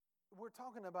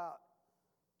talking about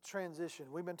transition.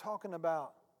 We've been talking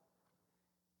about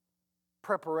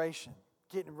preparation,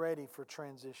 getting ready for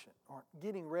transition, or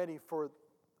getting ready for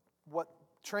what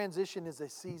transition is, a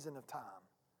season of time.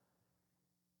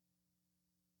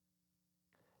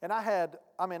 And I had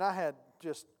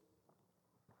just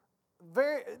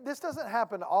this doesn't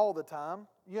happen all the time,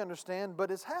 you understand,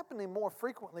 but it's happening more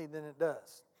frequently than it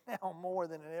does. Now more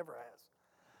than it ever has.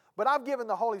 But I've given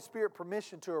the Holy Spirit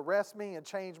permission to arrest me and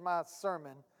change my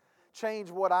sermon, change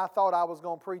what I thought I was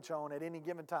going to preach on at any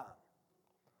given time.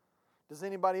 Does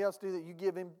anybody else do that?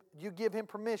 You give him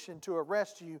permission to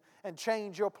arrest you and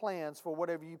change your plans for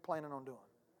whatever you're planning on doing.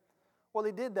 Well,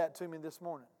 he did that to me this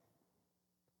morning.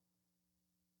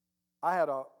 I had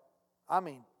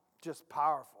just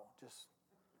powerful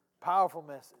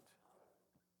message.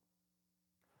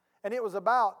 And it was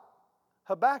about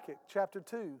Habakkuk chapter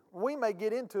 2. We may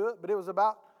get into it, but it was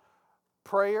about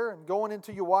prayer and going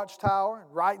into your watchtower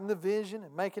and writing the vision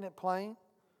and making it plain.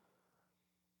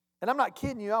 And I'm not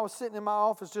kidding you. I was sitting in my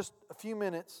office just a few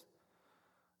minutes.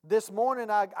 This morning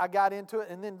I got into it,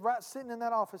 and then right sitting in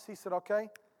that office, he said, okay,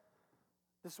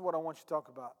 this is what I want you to talk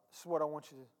about. This is what I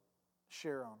want you to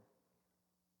share on.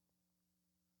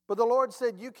 But the Lord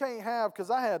said, you can't have,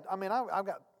 because I've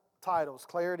got titles,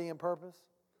 clarity and purpose.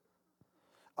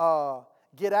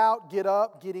 Get out, get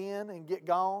up, get in, and get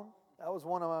gone. That was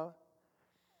one of my.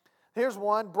 Here's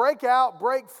one. Break out,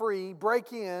 break free,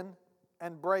 break in,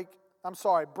 and break.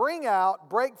 Bring out,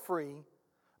 break free,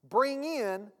 bring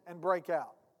in, and break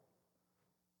out.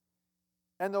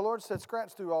 And the Lord said,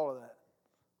 scratch through all of that.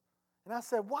 And I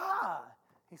said, why?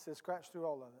 He said, scratch through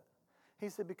all of it. He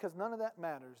said, because none of that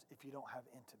matters if you don't have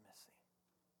intimacy.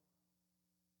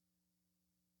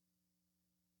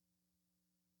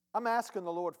 I'm asking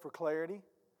the Lord for clarity.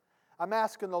 I'm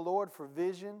asking the Lord for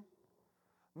vision.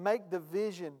 Make the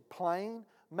vision plain.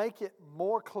 Make it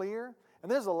more clear.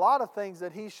 And there's a lot of things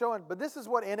that He's showing. But this is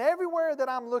what, and everywhere that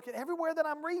I'm looking, everywhere that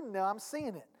I'm reading now, I'm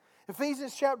seeing it.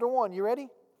 Ephesians chapter 1, you ready?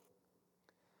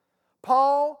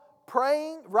 Paul,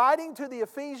 writing to the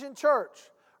Ephesian church,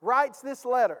 writes this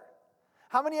letter.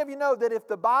 How many of you know that if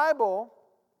the Bible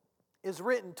is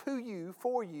written to you,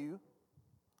 for you,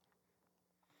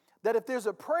 that if there's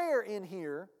a prayer in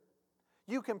here,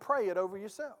 you can pray it over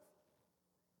yourself?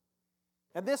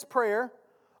 And this prayer,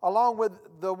 along with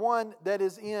the one that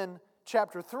is in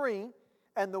chapter 3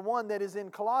 and the one that is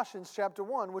in Colossians chapter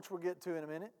 1, which we'll get to in a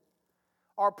minute,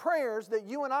 are prayers that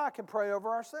you and I can pray over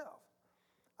ourselves.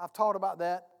 I've taught about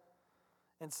that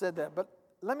and said that. But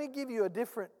let me give you a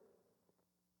different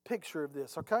picture of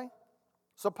this, okay?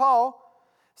 So Paul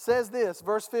says this,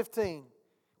 verse 15.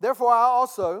 Therefore I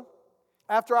also,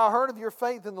 after I heard of your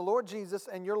faith in the Lord Jesus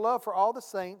and your love for all the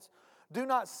saints, do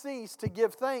not cease to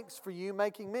give thanks for you,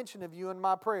 making mention of you in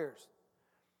my prayers.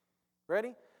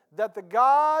 Ready? That the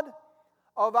God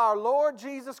of our Lord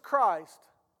Jesus Christ,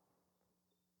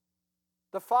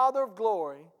 the Father of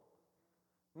glory,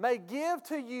 may give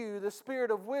to you the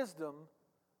spirit of wisdom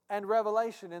and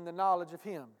revelation in the knowledge of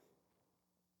Him.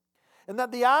 And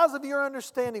that the eyes of your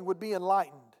understanding would be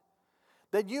enlightened,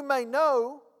 that you may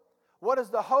know what is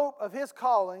the hope of His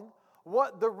calling,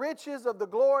 what the riches of the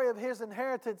glory of His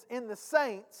inheritance in the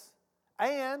saints,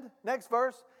 and, next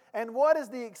verse, and what is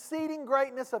the exceeding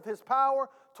greatness of His power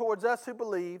towards us who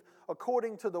believe,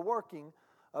 according to the working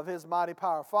of His mighty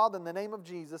power. Father, in the name of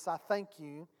Jesus, I thank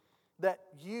you that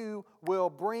you will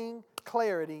bring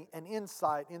clarity and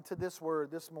insight into this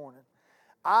word this morning.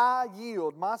 I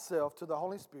yield myself to the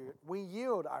Holy Spirit. We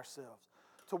yield ourselves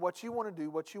to what you want to do,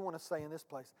 what you want to say in this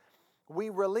place. We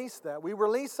release that. We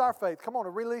release our faith. Come on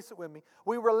and release it with me.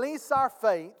 We release our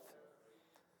faith.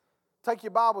 Take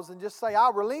your Bibles and just say,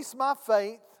 I release my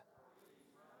faith.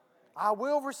 I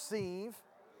will receive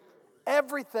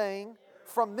everything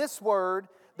from this word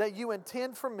that you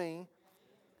intend for me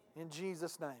in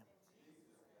Jesus' name.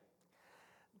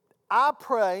 I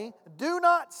pray, do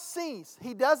not cease.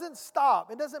 He doesn't stop.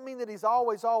 It doesn't mean that He's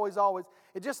always.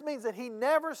 It just means that He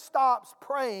never stops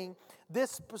praying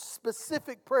this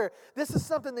specific prayer. This is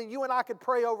something that you and I could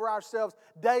pray over ourselves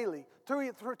daily,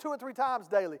 two or three times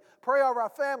daily. Pray over our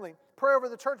family. Pray over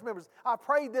the church members. I've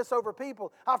prayed this over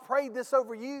people. I've prayed this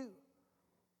over you.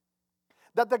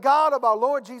 That the God of our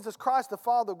Lord Jesus Christ, the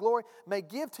Father of glory, may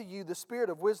give to you the spirit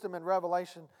of wisdom and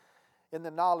revelation in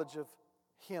the knowledge of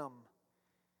Him.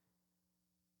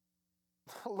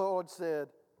 The Lord said,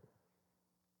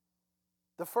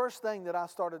 the first thing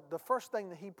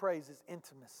that He prays is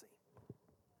intimacy.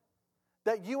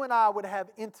 That you and I would have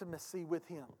intimacy with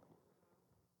Him.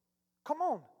 Come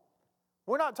on.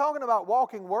 We're not talking about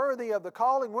walking worthy of the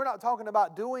calling. We're not talking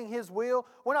about doing His will.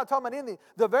 We're not talking about anything.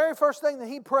 The very first thing that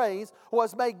He prays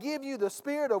was, may give you the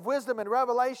spirit of wisdom and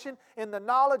revelation in the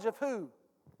knowledge of who?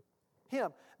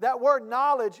 Him. That word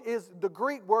knowledge is the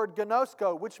Greek word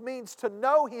gnosko, which means to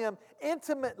know Him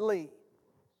intimately.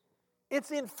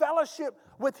 It's in fellowship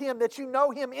with Him that you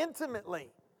know Him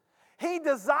intimately. He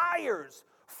desires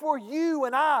for you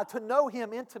and I to know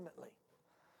Him intimately.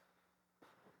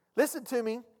 Listen to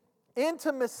me.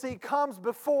 Intimacy comes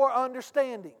before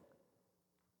understanding.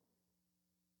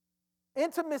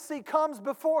 Intimacy comes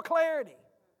before clarity.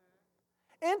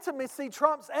 Intimacy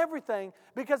trumps everything,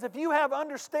 because if you have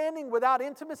understanding without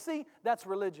intimacy, that's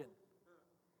religion.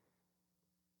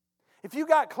 If you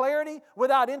got clarity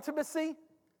without intimacy,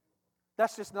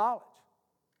 that's just knowledge.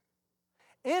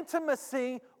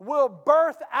 Intimacy will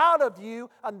birth out of you,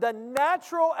 and the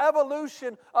natural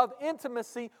evolution of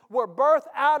intimacy will birth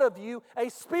out of you a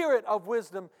spirit of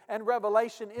wisdom and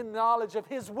revelation in knowledge of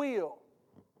His will.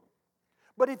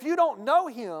 But if you don't know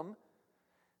Him,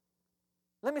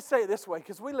 let me say it this way,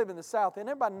 because we live in the South, and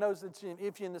everybody knows that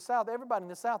if you're in the South, everybody in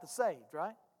the South is saved,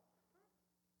 right?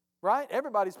 Right?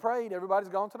 Everybody's prayed, everybody's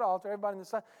gone to the altar, everybody in the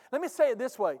South. Let me say it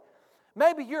this way.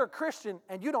 Maybe you're a Christian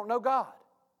and you don't know God.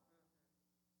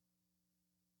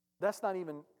 That's not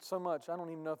even so much, I don't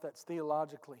even know if that's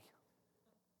theologically.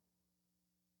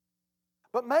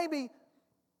 But maybe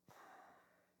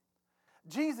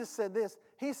Jesus said this.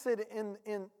 He said in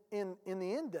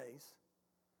the end days,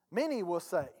 many will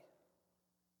say,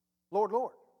 Lord,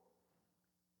 Lord.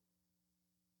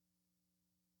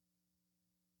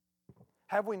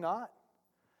 Have we not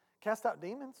cast out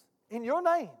demons in your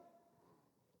name?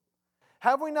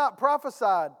 Have we not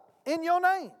prophesied in your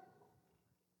name?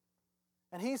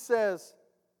 And He says,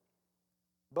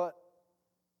 but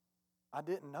I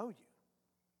didn't know you.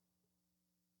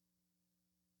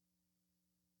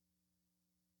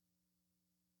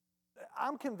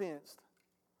 I'm convinced.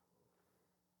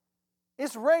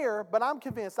 It's rare, but I'm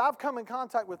convinced. I've come in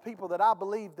contact with people that I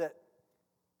believe that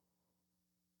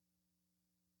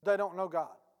they don't know God.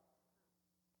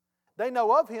 They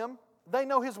know of Him. They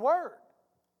know His Word.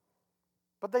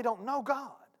 But they don't know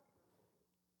God.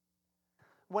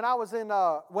 When I was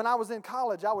in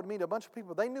college, I would meet a bunch of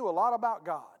people. They knew a lot about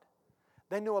God.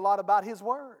 They knew a lot about His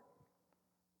Word.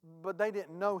 But they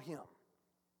didn't know Him.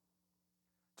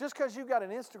 Just because you got an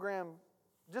Instagram,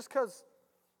 just because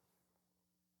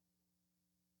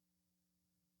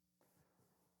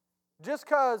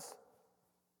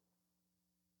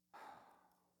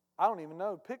I don't even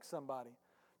know, pick somebody.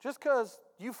 Just because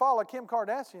you follow Kim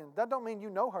Kardashian, that don't mean you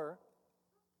know her.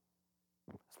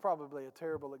 It's probably a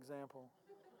terrible example.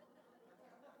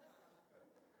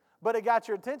 But it got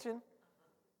your attention.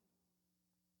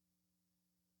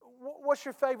 What's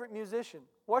your favorite musician?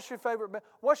 What's your favorite?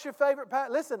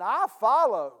 Listen, I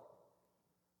follow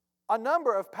a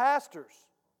number of pastors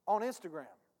on Instagram.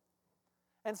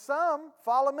 And some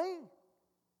follow me.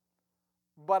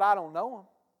 But I don't know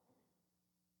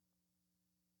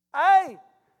them. Hey,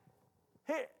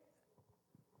 here,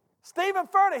 Stephen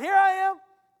Furtick, here I am.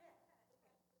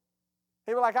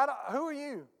 He was like, who are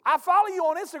you? I follow you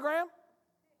on Instagram.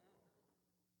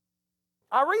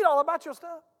 I read all about your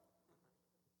stuff.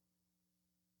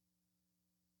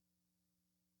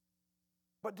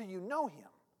 But do you know Him?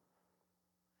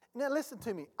 Now listen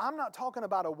to me. I'm not talking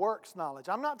about a works knowledge.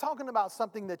 I'm not talking about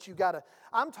something that you got to.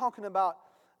 I'm talking about,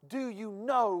 do you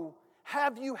know,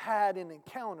 have you had an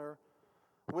encounter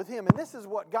with Him? And this is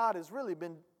what God has really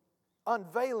been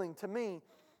unveiling to me,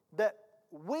 that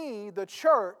we, the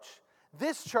church,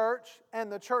 this church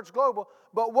and the church global,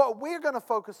 but what we're going to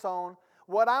focus on,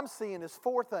 what I'm seeing is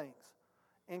 4 things.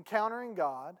 Encountering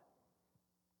God.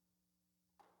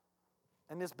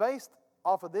 And it's based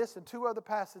off of this and 2 other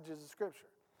passages of Scripture.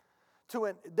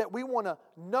 That we want to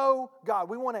know God.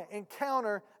 We want to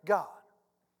encounter God.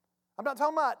 I'm not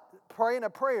talking about praying a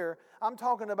prayer. I'm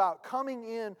talking about coming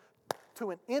in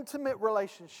to an intimate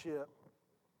relationship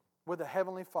with a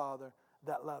Heavenly Father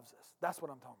that loves us. That's what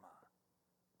I'm talking about.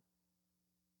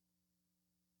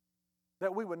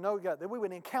 That we would know God, that we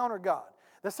would encounter God.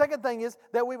 The second thing is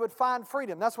that we would find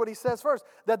freedom. That's what he says first.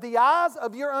 That the eyes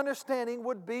of your understanding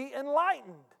would be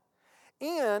enlightened,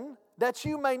 in that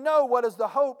you may know what is the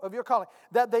hope of your calling.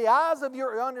 That the eyes of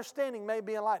your understanding may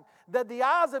be enlightened. That the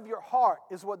eyes of your heart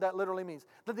is what that literally means.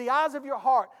 That the eyes of your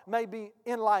heart may be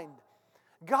enlightened.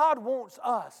 God wants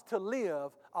us to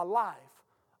live a life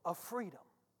of freedom.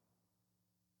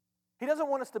 He doesn't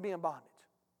want us to be in bondage.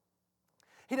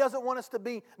 He doesn't want us to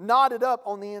be knotted up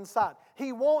on the inside.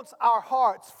 He wants our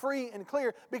hearts free and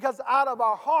clear, because out of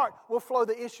our heart will flow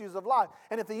the issues of life.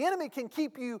 And if the enemy can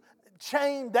keep you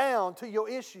chained down to your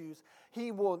issues,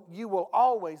 you will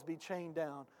always be chained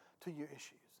down to your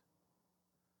issues.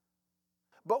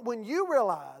 But when you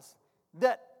realize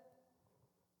that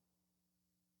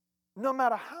no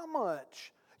matter how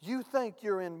much you think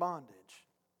you're in bondage,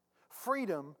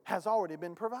 freedom has already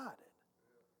been provided.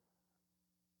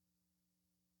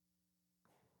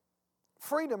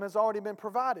 Freedom has already been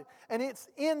provided. And it's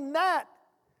in that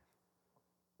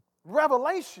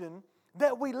revelation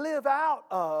that we live out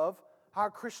of our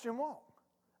Christian walk.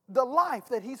 The life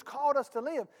that He's called us to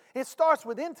live. It starts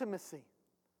with intimacy.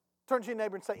 Turn to your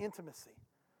neighbor and say intimacy.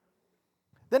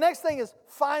 The next thing is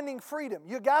finding freedom.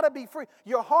 You got to be free.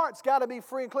 Your heart's got to be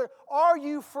free and clear. Are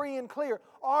you free and clear?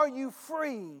 Are you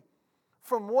free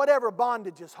from whatever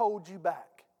bondages hold you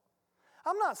back?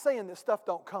 I'm not saying that stuff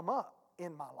don't come up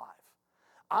in my life.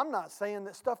 I'm not saying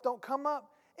that stuff don't come up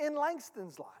in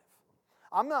Langston's life.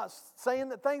 I'm not saying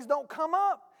that things don't come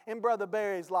up in Brother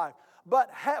Barry's life. But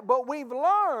we've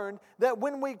learned that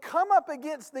when we come up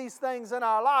against these things in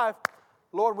our life,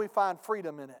 Lord, we find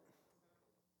freedom in it.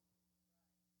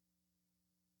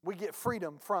 We get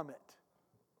freedom from it.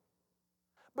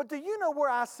 But do you know where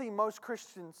I see most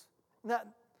Christians? Now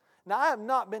I have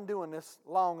not been doing this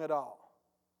long at all.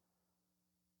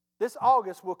 This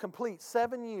August will complete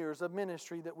 7 years of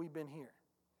ministry that we've been here.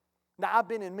 Now, I've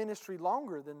been in ministry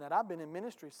longer than that. I've been in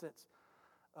ministry since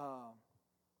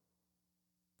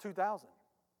 2000.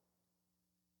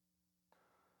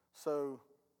 So,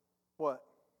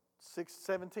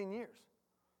 17 years.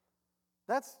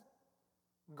 That's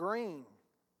green.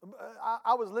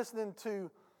 I was listening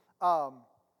to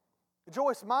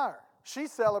Joyce Meyer. She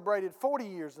celebrated 40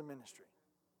 years of ministry.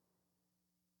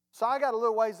 So I got a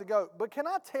little ways to go. But can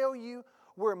I tell you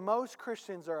where most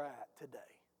Christians are at today?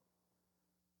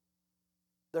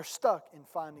 They're stuck in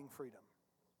finding freedom.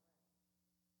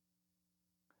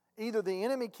 Either the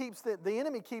enemy keeps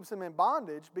them in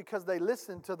bondage because they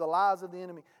listen to the lies of the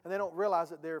enemy and they don't realize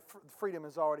that their freedom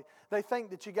is already. They think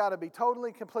that you got to be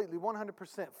totally, completely,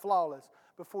 100% flawless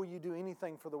before you do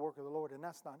anything for the work of the Lord, and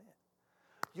that's not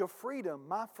it. Your freedom,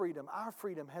 my freedom, our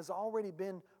freedom has already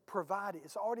been provided.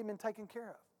 It's already been taken care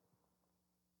of.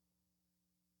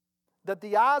 That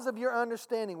the eyes of your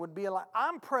understanding would be enlightened.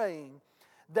 I'm praying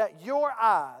that your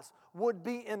eyes would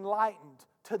be enlightened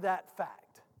to that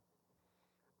fact.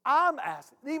 I'm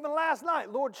asking, even last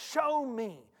night, Lord, show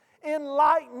me,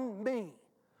 enlighten me.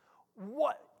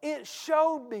 What it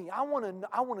showed me, I want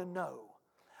to know.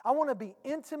 I want to be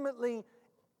intimately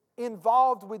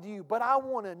involved with you, but I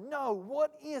want to know,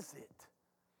 what is it?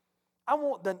 I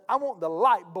want the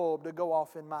light bulb to go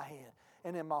off in my head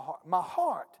and in my heart. My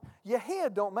heart, your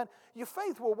head don't matter. Your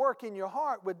faith will work in your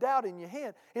heart with doubt in your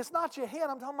head. It's not your head,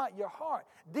 I'm talking about your heart.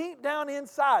 Deep down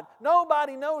inside.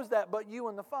 Nobody knows that but you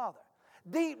and the Father.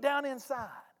 Deep down inside.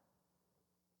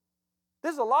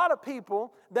 There's a lot of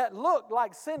people that look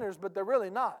like sinners, but they're really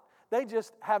not. They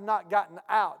just have not gotten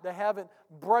out. They haven't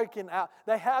broken out.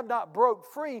 They have not broke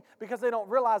free because they don't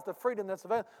realize the freedom that's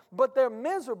available. But they're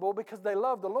miserable because they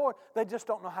love the Lord. They just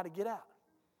don't know how to get out.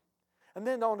 And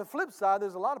then on the flip side,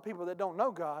 there's a lot of people that don't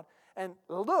know God and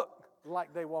look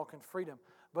like they walk in freedom.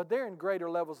 But they're in greater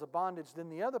levels of bondage than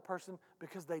the other person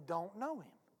because they don't know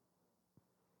Him.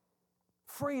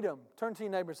 Freedom. Turn to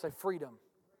your neighbor and say, freedom.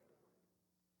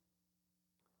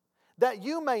 That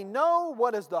you may know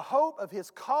what is the hope of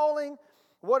His calling,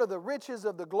 what are the riches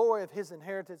of the glory of His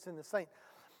inheritance in the saints.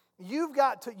 You've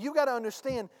got to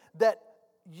understand that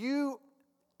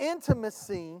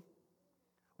intimacy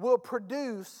will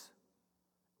produce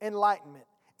enlightenment.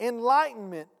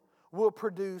 Enlightenment will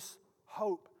produce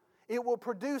hope. It will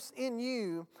produce in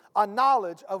you a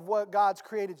knowledge of what God's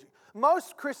created you.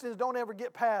 Most Christians don't ever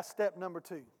get past step number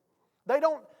 2. They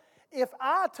don't.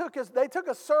 They took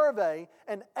a survey,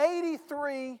 and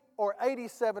 83 or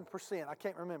 87%, I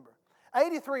can't remember,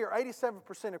 83 or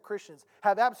 87% of Christians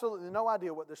have absolutely no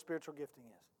idea what their spiritual gifting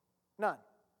is. None.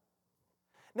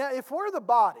 Now, if we're the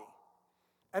body,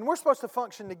 and we're supposed to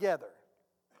function together,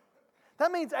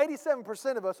 that means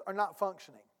 87% of us are not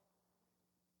functioning.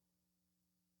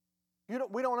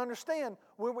 We don't understand.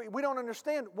 We don't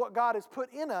understand what God has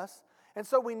put in us. And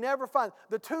so we never find.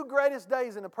 The 2 greatest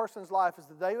days in a person's life is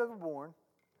the day they were born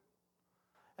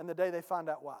and the day they find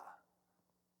out why.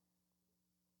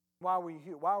 Why were you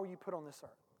here? Why were you put on this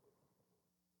earth?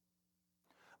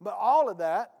 But all of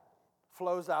that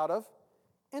flows out of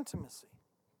intimacy.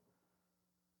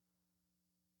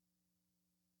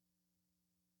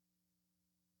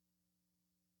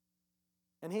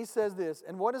 And he says this,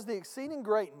 and what is the exceeding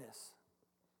greatness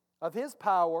of His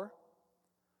power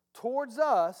towards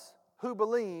us who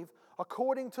believe,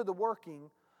 according to the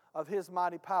working of His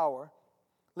mighty power,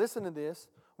 listen to this,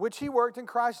 which He worked in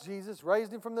Christ Jesus,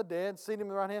 raised Him from the dead, seated Him in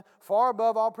the right hand, far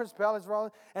above all principalities,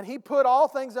 and He put all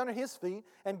things under His feet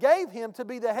and gave Him to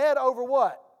be the head over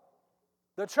what?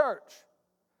 The church,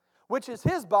 which is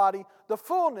His body, the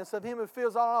fullness of Him who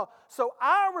fills all in all. So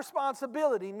our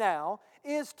responsibility now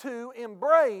is to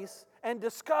embrace and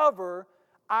discover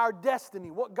our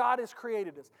destiny, what God has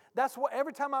created us. That's what,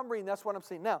 every time I'm reading, that's what I'm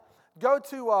seeing. Now, go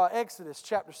to Exodus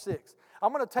chapter 6.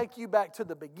 I'm going to take you back to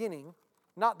the beginning,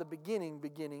 not the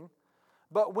beginning,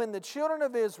 but when the children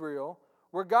of Israel,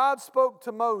 where God spoke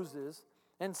to Moses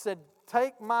and said,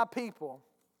 take my people.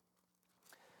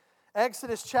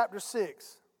 Exodus chapter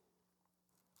 6.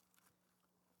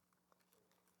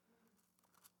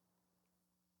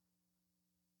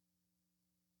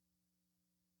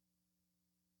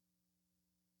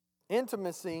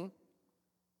 Intimacy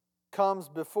comes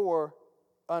before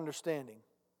understanding.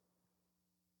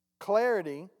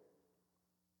 Clarity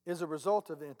is a result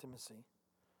of intimacy.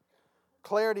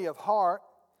 Clarity of heart,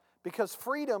 because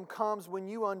freedom comes when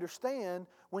you understand,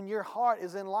 when your heart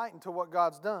is enlightened to what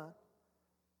God's done.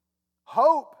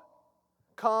 Hope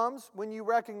comes when you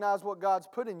recognize what God's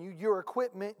put in you, your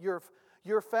equipment, your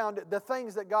found the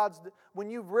things that God's, when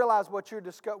you realize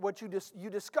you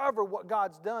discover what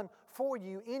God's done for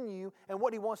you, in you, and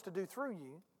what He wants to do through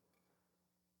you.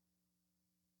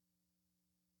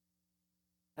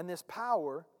 And this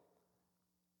power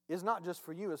is not just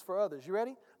for you, it's for others. You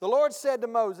ready? The Lord said to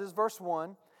Moses, verse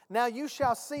 1, now you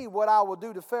shall see what I will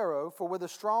do to Pharaoh, for with a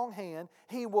strong hand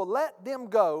he will let them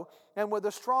go, and with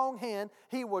a strong hand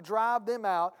he will drive them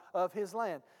out of his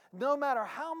land. No matter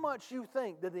how much you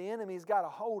think that the enemy's got a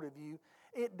hold of you,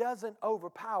 it doesn't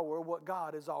overpower what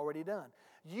God has already done.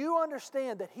 You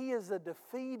understand that He is a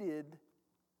defeated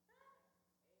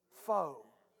foe.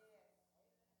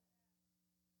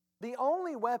 The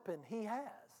only weapon He has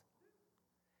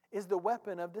is the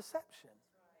weapon of deception.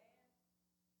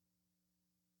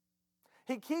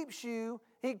 He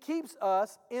keeps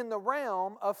us in the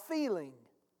realm of feeling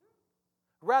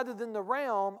rather than the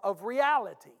realm of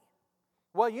reality.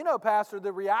 Well, you know, Pastor,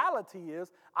 the reality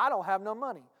is I don't have no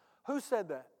money. Who said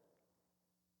that?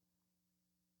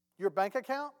 Your bank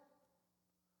account?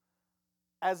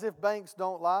 As if banks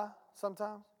don't lie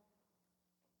sometimes.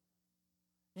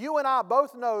 You and I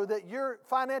both know that your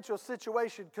financial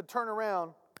situation could turn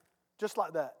around just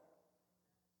like that.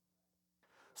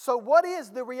 So what is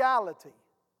the reality?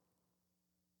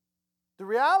 The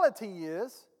reality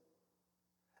is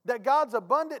that God's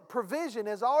abundant provision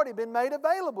has already been made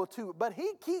available to it. But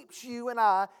He keeps you and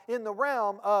I in the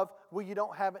realm of, well, you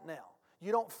don't have it now.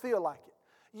 You don't feel like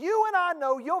it. You and I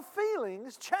know your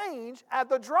feelings change at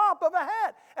the drop of a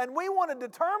hat. And we want to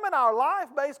determine our life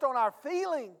based on our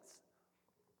feelings.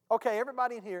 Okay,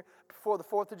 everybody in here, before the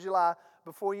 4th of July,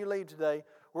 before you leave today,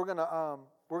 we're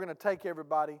gonna take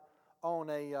everybody on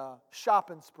a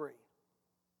shopping spree.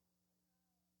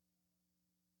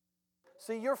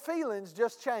 See, your feelings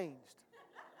just changed.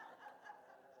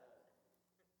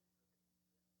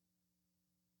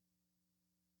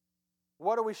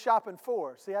 What are we shopping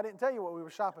for? See, I didn't tell you what we were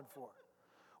shopping for.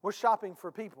 We're shopping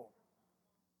for people.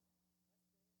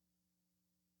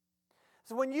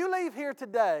 So when you leave here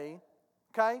today,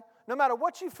 okay, no matter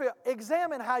what you feel,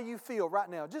 examine how you feel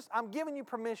right now. I'm giving you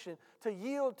permission to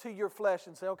yield to your flesh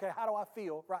and say, okay, how do I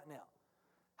feel right now?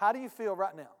 How do you feel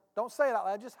right now? Don't say it out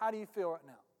loud, just how do you feel right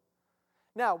now?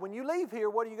 Now, when you leave here,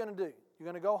 what are you going to do? You're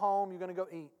going to go home, you're going to go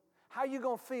eat. How are you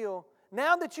going to feel?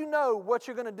 Now that you know what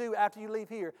you're going to do after you leave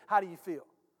here, how do you feel?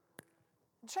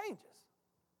 It changes.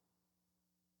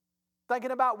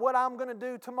 Thinking about what I'm going to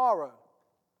do tomorrow.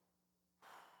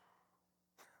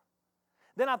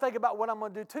 Then I think about what I'm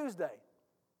going to do Tuesday.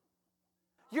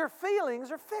 Your feelings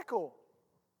are fickle.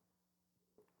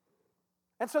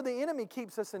 And so the enemy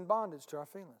keeps us in bondage to our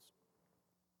feelings.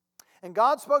 And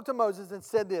God spoke to Moses and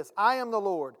said this, I am the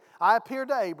Lord. I appeared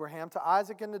to Abraham, to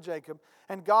Isaac, and to Jacob,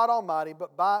 and God Almighty,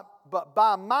 but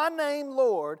by my name,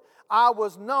 Lord, I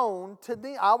was known to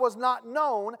thee. I was not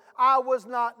known. I was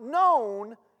not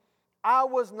known. I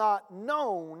was not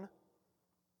known.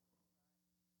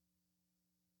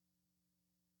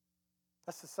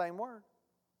 That's the same word.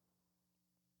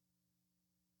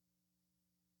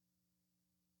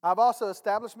 I've also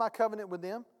established my covenant with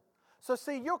them. So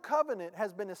see, your covenant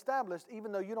has been established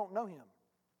even though you don't know Him.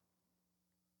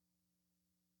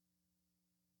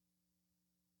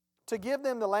 To give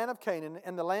them the land of Canaan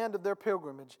and the land of their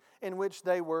pilgrimage in which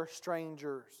they were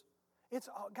strangers.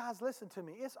 Guys, listen to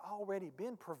me. It's already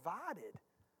been provided.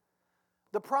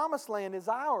 The promised land is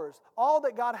ours. All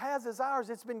that God has is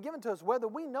ours. It's been given to us whether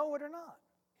we know it or not.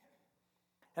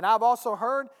 And I've also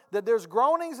heard that there's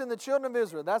groanings in the children of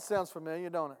Israel. That sounds familiar,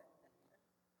 don't it?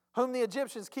 Whom the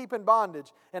Egyptians keep in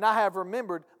bondage, and I have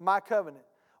remembered my covenant.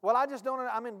 Well,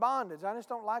 I'm in bondage. I just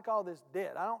don't like all this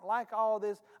debt. I don't like all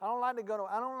this. I don't like to go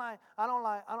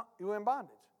to, you're in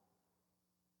bondage.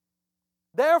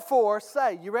 Therefore,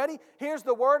 say, you ready? Here's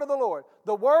the word of the Lord.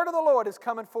 The word of the Lord is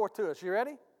coming forth to us. You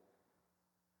ready?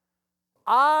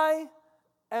 I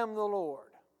am the Lord.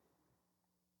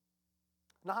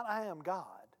 Not I am God.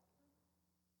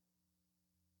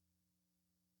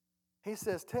 He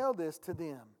says, tell this to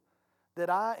them, that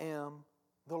I am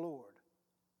the Lord.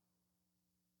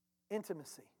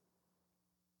 Intimacy.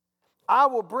 I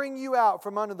will bring you out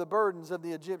from under the burdens of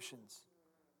the Egyptians,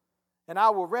 and I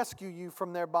will rescue you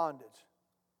from their bondage.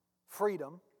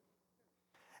 Freedom.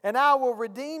 And I will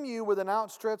redeem you with an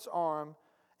outstretched arm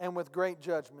and with great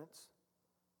judgments.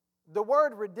 The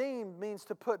word redeemed means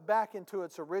to put back into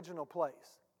its original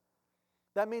place.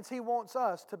 That means He wants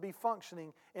us to be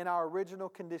functioning in our original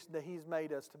condition that He's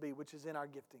made us to be, which is in our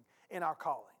gifting, in our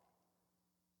calling.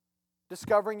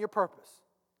 Discovering your purpose.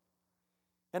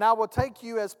 And I will take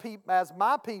you as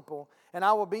my people, and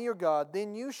I will be your God.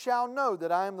 Then you shall know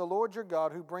that I am the Lord your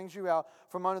God, who brings you out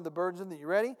from under the burdens of the... You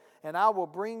ready? And I will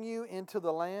bring you into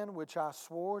the land which I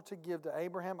swore to give to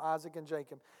Abraham, Isaac, and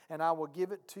Jacob, and I will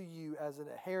give it to you as a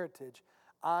heritage.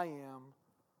 I am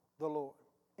the Lord.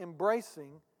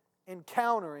 Embracing,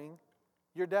 encountering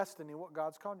your destiny, what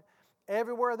God's called you.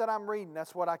 Everywhere that I'm reading,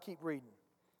 that's what I keep reading.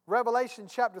 Revelation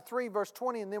chapter 3, verse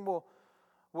 20, and then we'll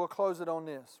close it on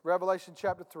this. Revelation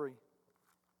chapter 3.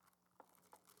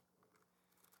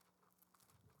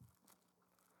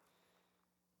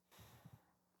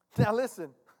 Now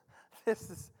listen, this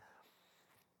is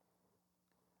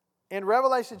in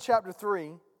Revelation chapter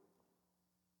 3,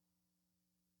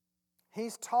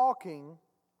 he's talking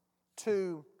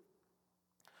to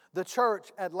the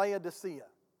church at Laodicea.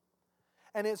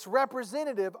 And it's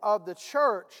representative of the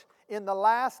church in the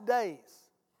last days.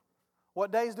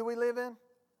 What days do we live in?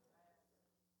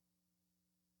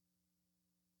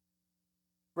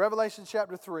 Revelation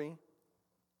chapter 3,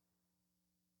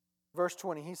 verse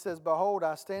 20. He says, behold,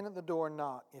 I stand at the door and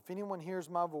knock. If anyone hears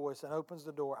my voice and opens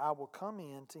the door, I will come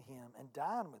in to him and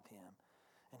dine with him,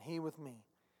 and he with me.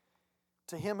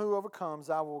 To him who overcomes,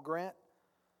 I will grant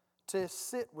to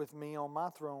sit with me on my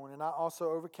throne, and I also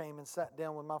overcame and sat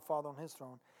down with my Father on His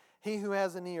throne. He who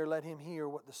has an ear, let him hear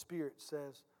what the Spirit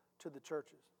says to the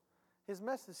churches. His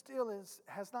message still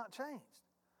has not changed.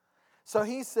 So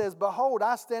he says, behold,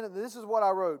 I stand at, this is what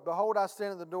I wrote, behold, I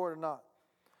stand at the door to knock.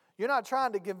 You're not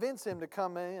trying to convince him to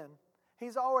come in.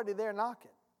 He's already there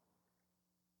knocking.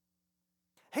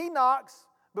 He knocks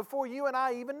before you and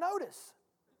I even notice.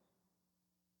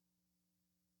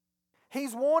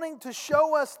 He's wanting to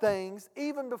show us things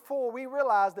even before we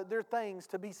realize that they're things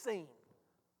to be seen.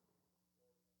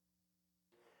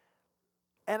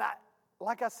 And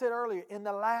like I said earlier, in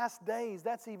the last days,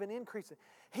 that's even increasing.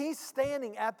 He's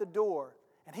standing at the door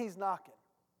and He's knocking.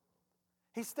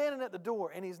 He's standing at the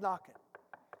door and He's knocking.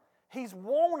 He's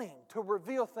wanting to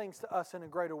reveal things to us in a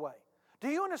greater way. Do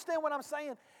you understand what I'm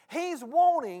saying? He's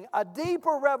wanting a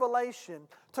deeper revelation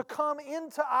to come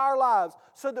into our lives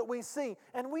so that we see.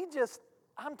 And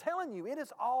I'm telling you, it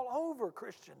is all over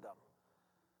Christendom.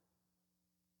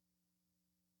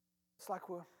 It's like,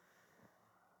 well,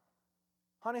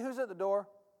 honey, who's at the door?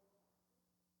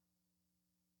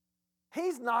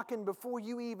 He's knocking before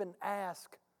you even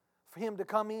ask for Him to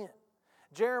come in.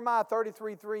 Jeremiah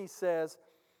 33:3 says,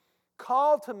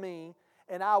 call to me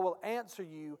and I will answer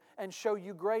you and show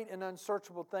you great and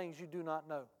unsearchable things you do not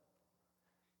know.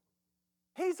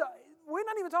 We're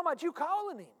not even talking about you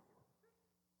calling Him.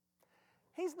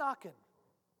 He's knocking.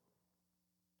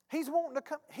 He's wanting to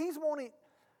come. He's wanting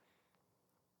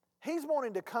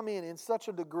to come in such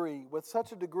a degree, with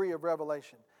such a degree of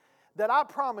revelation, that I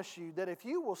promise you that if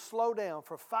you will slow down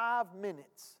for 5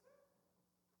 minutes,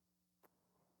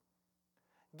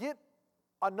 get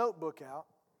a notebook out,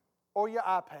 or your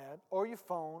iPad, or your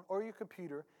phone, or your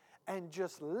computer, and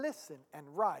just listen and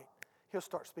write, He'll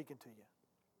start speaking to you.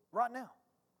 Right now.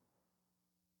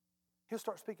 He'll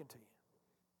start speaking to you.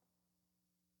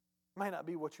 May not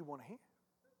be what you want to hear,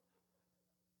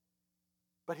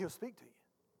 but He'll speak to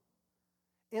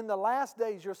you. In the last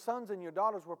days, your sons and your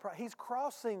daughters He's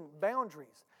crossing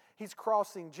boundaries. He's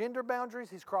crossing gender boundaries.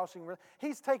 He's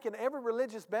taking every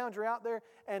religious boundary out there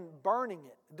and burning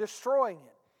it, destroying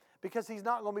it, because He's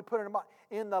not going to be put in a box.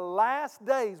 In the last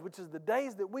days, which is the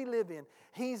days that we live in,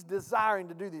 He's desiring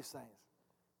to do these things.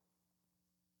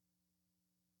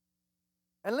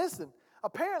 And listen,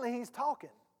 apparently He's talking.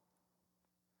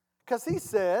 Because He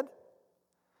said,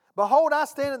 Behold, I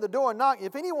stand at the door and knock.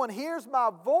 If anyone hears my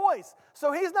voice.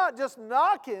 So he's not just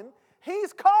knocking,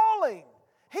 he's calling.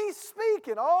 He's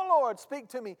speaking. Oh, Lord, speak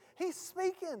to me. He's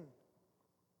speaking.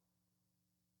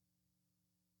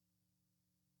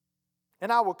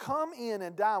 And I will come in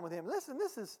and dine with him. Listen,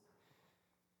 this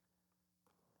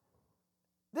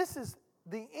is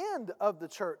the end of the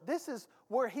church. This is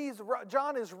where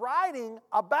John is writing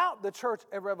about the church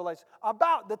at Revelation,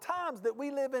 about the times that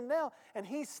we live in now, and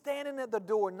he's standing at the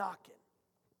door knocking.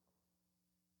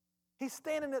 He's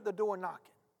standing at the door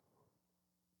knocking.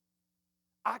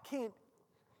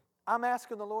 I'm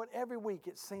asking the Lord every week,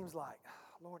 it seems like,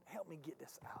 Lord, help me get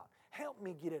this out. Help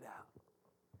me get it out.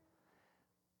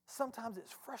 Sometimes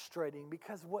it's frustrating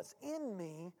because what's in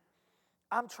me,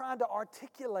 I'm trying to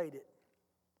articulate it.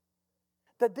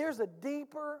 That there's a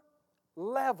deeper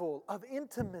level of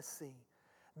intimacy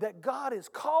that God is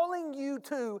calling you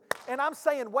to, and I'm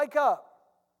saying, wake up.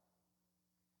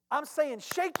 I'm saying,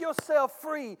 shake yourself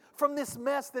free from this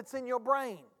mess that's in your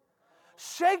brain.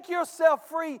 Shake yourself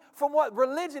free from what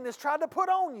religion has tried to put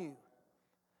on you.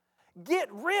 Get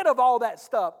rid of all that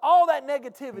stuff, all that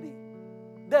negativity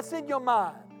that's in your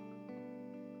mind.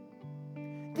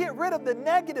 Get rid of the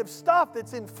negative stuff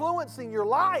that's influencing your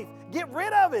life. Get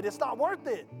rid of it. It's not worth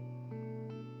it.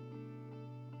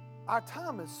 Our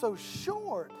time is so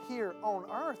short here on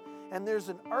earth, and there's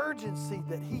an urgency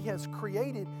that He has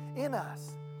created in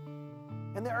us.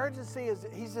 And the urgency is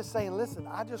He's just saying, listen,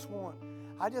 I just want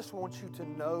you to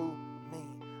know me.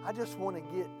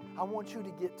 I want you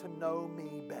to get to know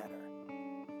me better.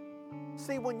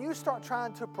 See, when you start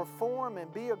trying to perform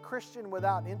and be a Christian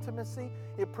without intimacy,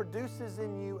 it produces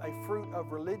in you a fruit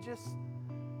of religious,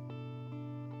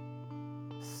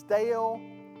 stale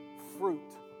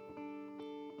fruit.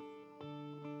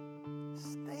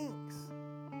 Stinks.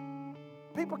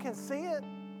 People can see it.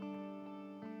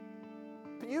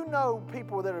 You know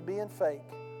people that are being fake.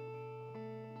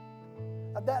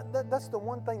 That's the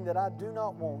one thing that I do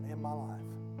not want in my life.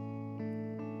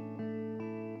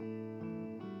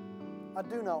 I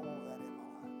do not want that in my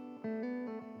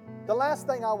life. The last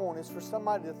thing I want is for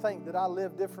somebody to think that I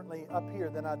live differently up here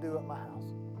than I do at my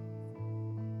house.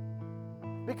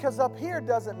 Because up here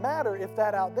doesn't matter if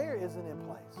that out there isn't in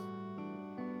place.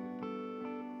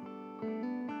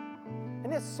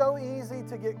 And it's so easy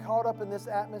to get caught up in this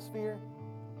atmosphere.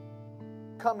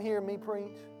 Come hear me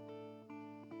preach.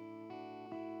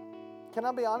 Can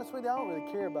I be honest with you? I don't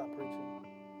really care about preaching.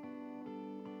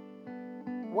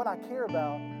 What I care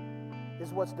about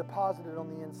is what's deposited on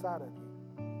the inside of you.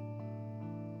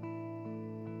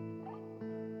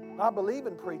 I believe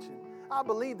in preaching. I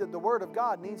believe that the Word of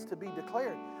God needs to be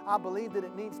declared. I believe that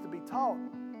it needs to be taught.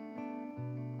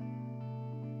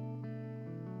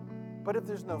 But if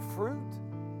there's no fruit,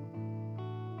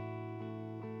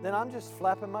 then I'm just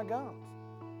flapping my gums.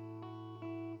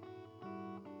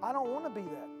 I don't want to be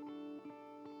that.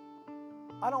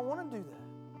 I don't want to do that.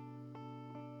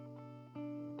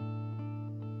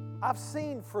 I've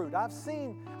seen fruit. I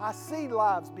see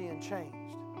lives being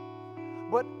changed.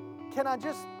 But can I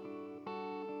just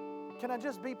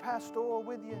be pastoral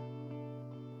with you?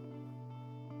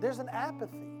 There's an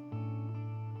apathy.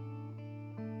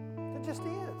 There just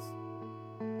is.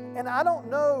 And I don't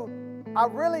know, I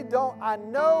really don't. I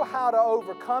know how to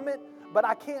overcome it, but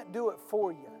I can't do it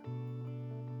for you.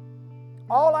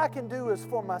 All I can do is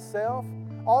for myself.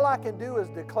 All I can do is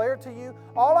declare to you.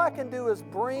 All I can do is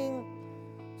bring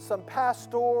some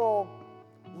pastoral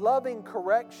loving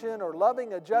correction or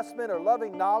loving adjustment or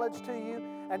loving knowledge to you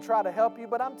and try to help you.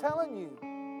 But I'm telling you,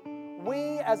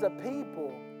 we as a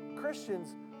people,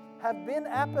 Christians, have been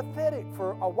apathetic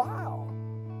for a while.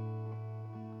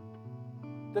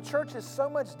 The church is so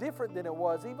much different than it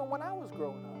was even when I was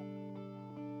growing up.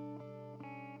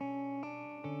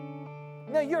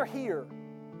 Now you're here.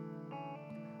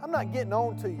 I'm not getting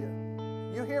on to you.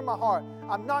 You hear my heart.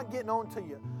 I'm not getting on to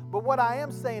you. But what I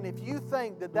am saying, if you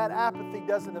think that apathy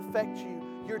doesn't affect you,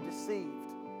 you're deceived.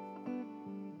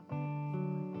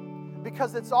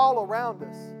 Because it's all around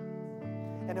us.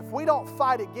 And if we don't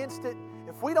fight against it,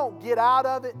 if we don't get out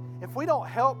of it, if we don't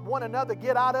help one another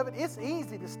get out of it, it's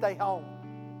easy to stay home.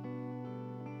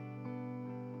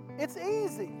 It's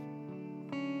easy.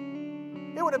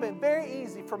 It would have been very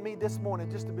easy for me this morning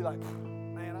just to be like,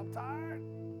 man, I'm tired.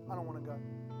 I don't want to go.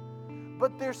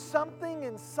 But there's something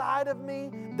inside of me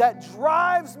that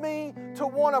drives me to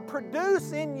want to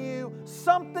produce in you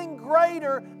something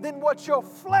greater than what your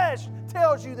flesh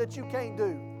tells you that you can't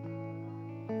do.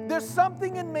 There's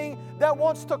something in me that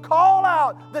wants to call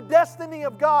out the destiny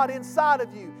of God inside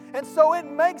of you. And so it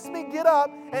makes me get up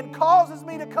and causes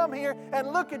me to come here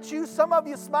and look at you. Some of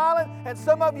you smiling and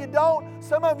some of you don't.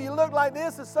 Some of you look like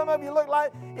this and some of you look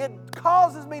like... It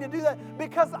causes me to do that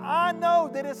because I know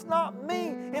that it's not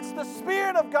me. It's the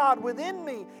Spirit of God within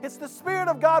me. It's the Spirit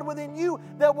of God within you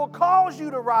that will cause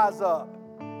you to rise up.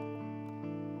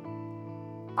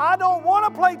 I don't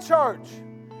want to play church.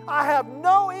 I have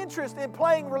no interest in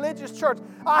playing religious church.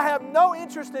 I have no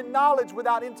interest in knowledge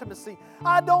without intimacy.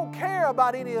 I don't care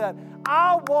about any of that.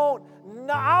 I want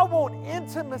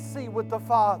intimacy with the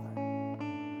Father.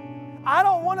 I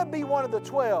don't want to be one of the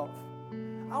 12.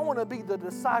 I want to be the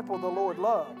disciple the Lord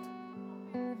loved.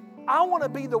 I want to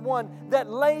be the one that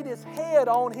laid his head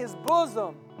on his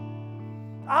bosom.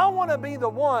 I want to be the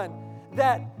one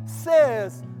that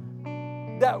says,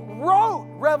 that wrote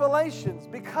Revelations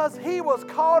because he was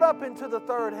caught up into the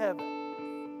third heaven.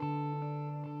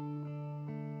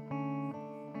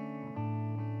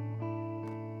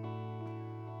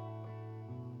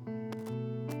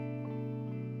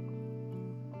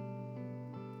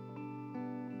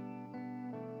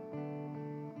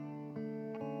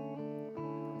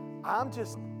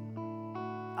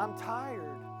 I'm tired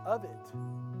of it.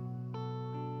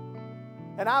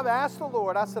 And I've asked the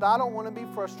Lord, I said, I don't want to be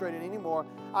frustrated anymore.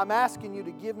 I'm asking you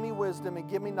to give me wisdom and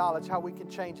give me knowledge how we can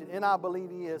change it. And I believe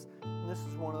He is. And this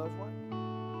is one of those ways.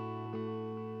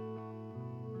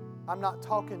 I'm not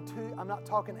talking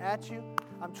at you.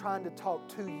 I'm trying to talk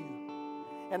to you.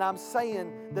 And I'm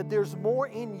saying that there's more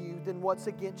in you than what's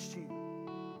against you.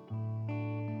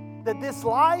 That this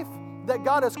life that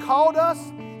God has called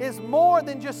us is more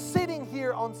than just sitting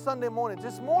here on Sunday mornings.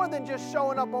 It's more than just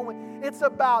showing up on. It's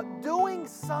about doing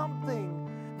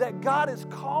something that God has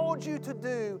called you to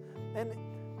do and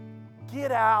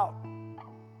get out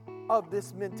of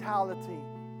this mentality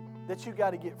that you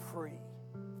got to get free.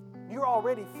 You're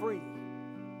already free.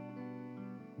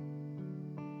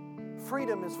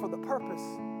 Freedom is for the purpose.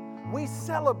 We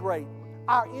celebrate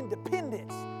our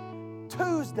independence.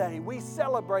 Tuesday, we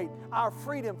celebrate our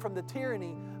freedom from the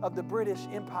tyranny of the British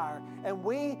Empire. And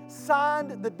we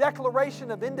signed the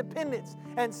Declaration of Independence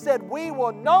and said we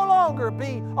will no longer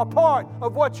be a part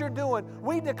of what you're doing.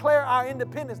 We declare our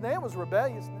independence. Now, it was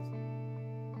rebelliousness.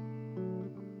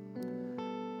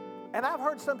 And I've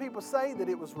heard some people say that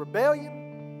it was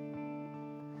rebellion.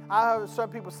 I heard some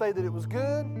people say that it was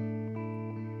good.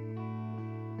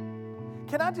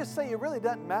 Can I just say it really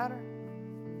doesn't matter?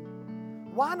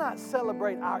 Why not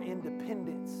celebrate our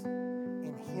independence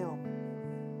in Him?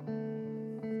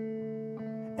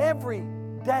 Every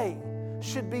day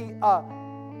should be a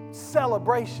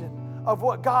celebration of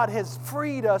what God has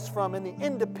freed us from and the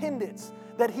independence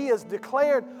that He has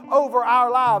declared over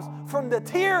our lives from the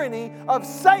tyranny of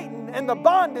Satan and the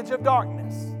bondage of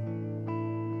darkness.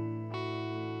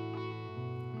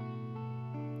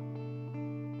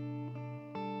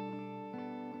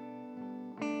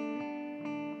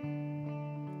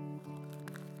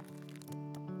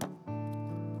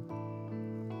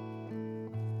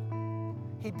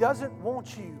 He doesn't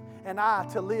want you and I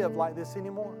to live like this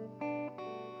anymore.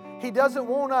 He doesn't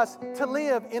want us to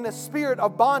live in a spirit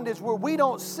of bondage where we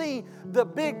don't see the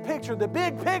big picture. The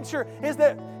big picture is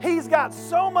that He's got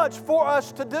so much for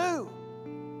us to do.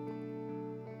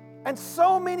 And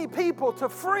so many people to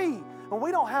free. And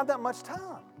we don't have that much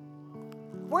time.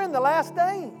 We're in the last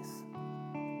days.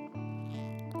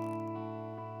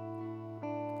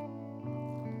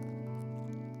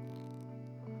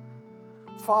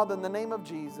 Father, in the name of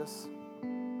Jesus,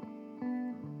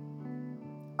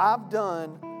 I've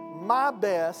done my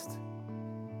best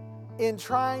in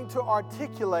trying to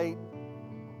articulate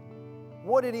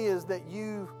what it is that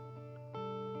you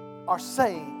are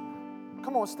saying.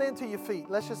 Come on, stand to your feet.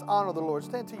 Let's just honor the Lord.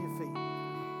 Stand to your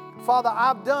feet. Father,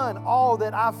 I've done all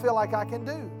that I feel like I can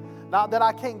do. Not that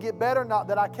I can't get better, not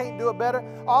that I can't do it better.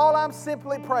 All I'm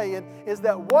simply praying is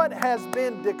that what has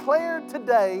been declared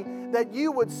today, that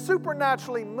you would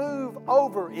supernaturally move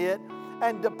over it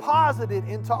and deposit it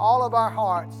into all of our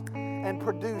hearts and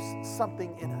produce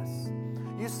something in us.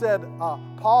 You said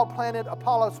Paul planted,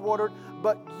 Apollos watered,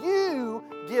 but you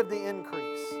give the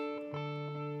increase.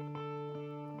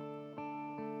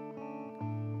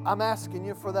 I'm asking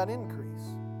you for that increase.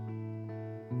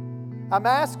 I'm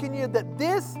asking you that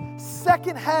this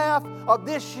second half of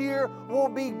this year will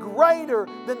be greater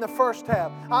than the first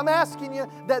half. I'm asking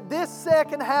you that this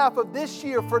second half of this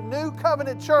year for New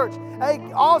Covenant Church,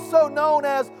 also known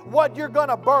as what you're going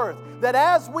to birth, that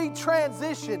as we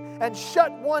transition and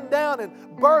shut one down and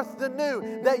birth the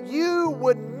new, that you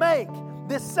would make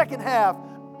this second half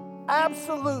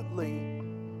absolutely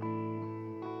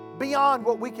beyond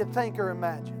what we can think or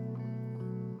imagine.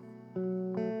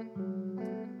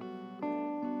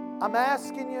 I'm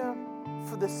asking you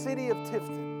for the city of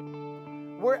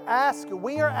Tifton.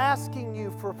 We are asking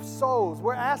you for souls.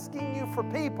 We're asking you for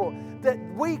people that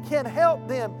we can help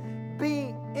them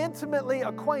be intimately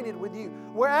acquainted with you.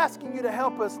 We're asking you to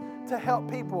help us to help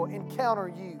people encounter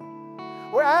you.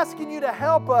 We're asking you to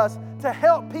help us to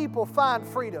help people find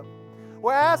freedom.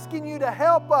 We're asking you to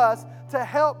help us to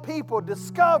help people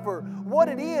discover what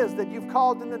it is that you've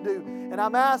called them to do. And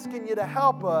I'm asking you to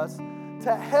help us,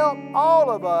 to help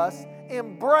all of us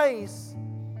embrace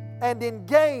and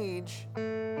engage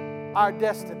our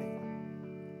destiny.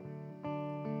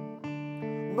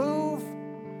 Move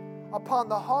upon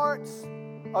the hearts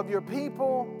of your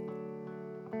people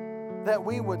that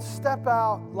we would step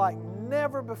out like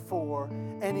never before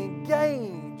and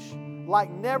engage like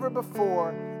never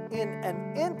before in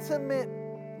an intimate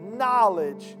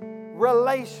knowledge,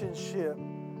 relationship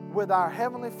with our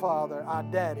Heavenly Father, our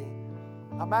Daddy.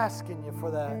 I'm asking you for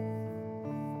that.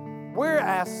 We're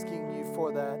asking you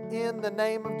for that in the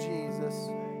name of Jesus.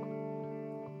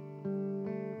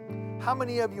 How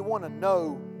many of you want to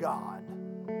know God?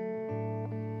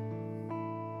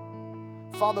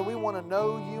 Father, we want to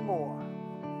know you more.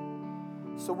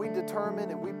 So we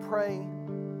determine and we pray.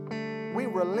 We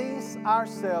release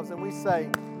ourselves and we say,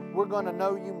 we're going to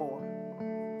know you more.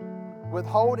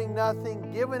 Withholding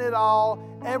nothing, giving it all,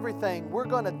 everything. We're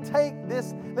going to take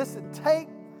this. Listen, take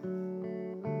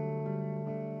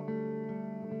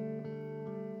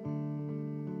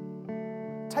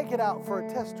it out for a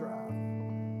test drive.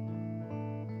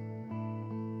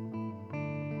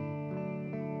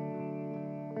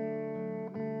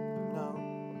 No.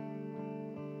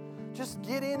 Just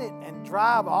get in it and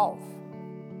drive off.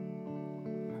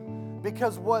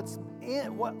 Because the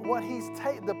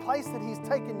place that He's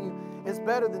taken you is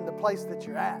better than the place that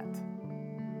you're at.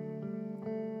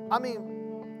 I mean,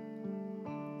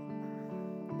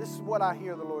 this is what I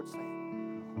hear the Lord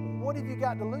saying. What have you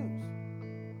got to lose?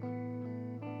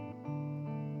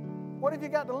 What have you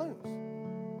got to lose?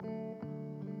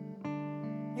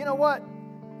 You know what?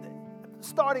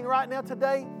 Starting right now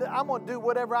today, I'm going to do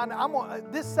whatever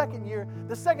this second year,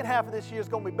 the second half of this year is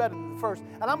going to be better than the first.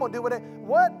 And I'm going to do whatever.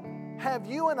 What have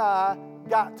you and I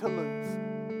got to lose?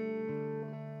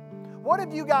 What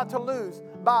have you got to lose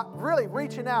by really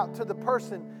reaching out to the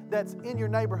person that's in your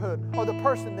neighborhood or the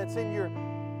person that's in your...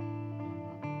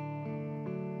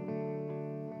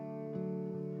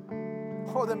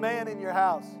 or the man in your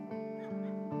house?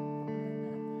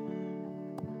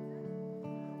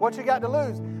 What you got to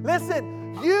lose?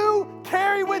 Listen, you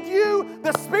carry with you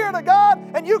the Spirit of God,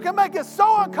 and you can make it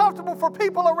so uncomfortable for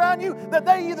people around you that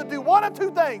they either do one of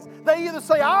two things. They either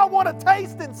say, I want to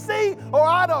taste and see, or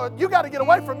I don't. You got to get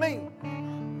away from me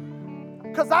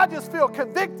because I just feel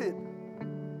convicted.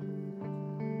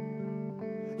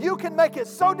 You can make it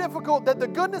so difficult that the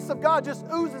goodness of God just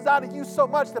oozes out of you so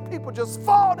much that people just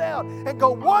fall down and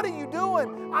go, what are you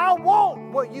doing? I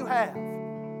want what you have.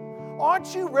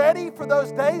 Aren't you ready for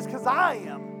those days? Because I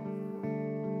am.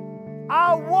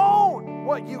 I want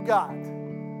what you got.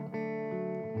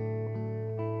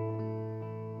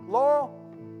 Laurel,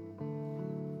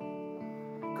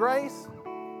 Grace,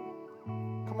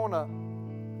 come on up.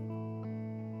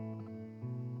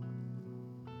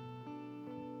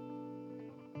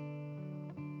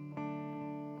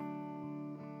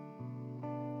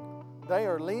 They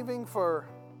are leaving for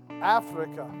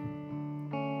Africa.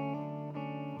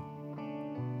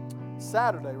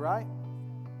 Saturday, right?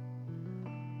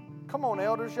 Come on,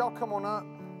 elders. Y'all come on up.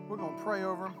 We're going to pray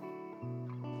over them.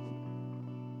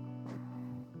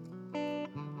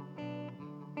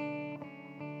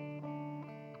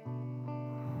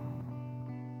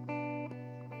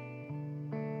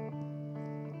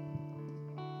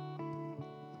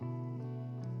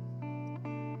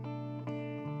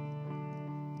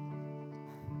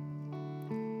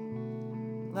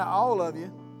 Now, all of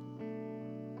you,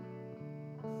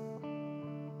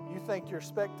 think you're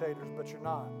spectators, but you're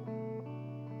not.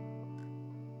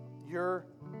 You're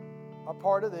a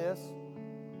part of this.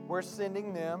 We're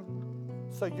sending them,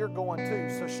 so you're going too.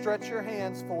 So stretch your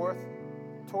hands forth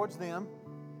towards them.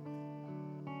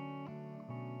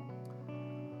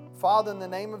 Father, in the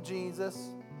name of Jesus,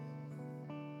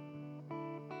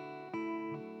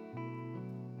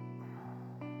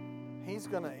 He's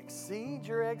going to exceed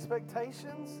your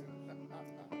expectations.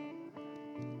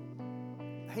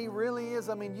 He really is.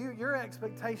 I mean, your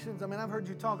expectations, I've heard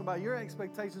you talk about your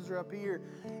expectations are up here.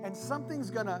 And something's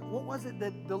going to, what was it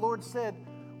that the Lord said?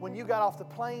 when you got off the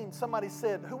plane, somebody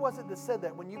said, who was it that said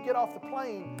that? When you get off the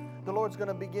plane, the Lord's going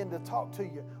to begin to talk to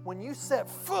you. When you set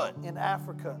foot in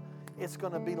Africa, it's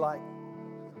going to be like,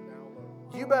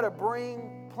 you better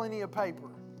bring plenty of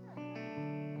paper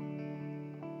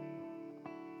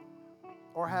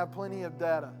or have plenty of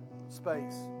data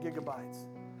space, gigabytes.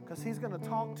 Because He's going to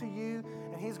talk to you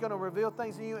and He's going to reveal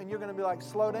things to you and you're going to be like,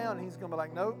 slow down. And He's going to be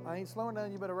like, nope, I ain't slowing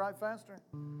down. You better write faster.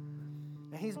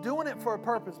 And He's doing it for a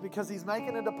purpose because He's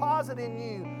making a deposit in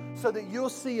you so that you'll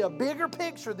see a bigger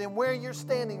picture than where you're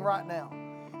standing right now.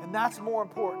 And that's more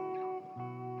important.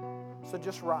 So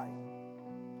just write.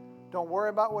 Don't worry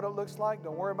about what it looks like.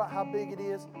 Don't worry about how big it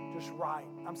is. Just write.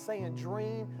 I'm saying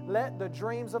dream. Let the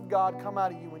dreams of God come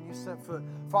out of you when you set foot.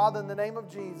 Father, in the name of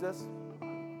Jesus,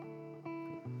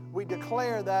 we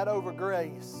declare that over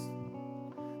Grace.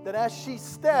 That as she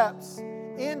steps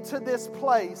into this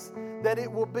place, that it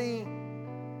will be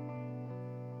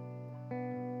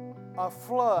a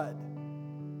flood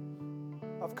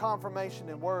of confirmation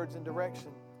and words and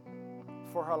direction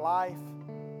for her life.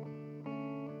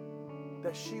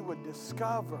 That she would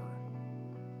discover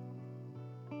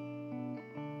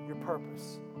your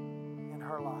purpose in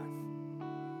her life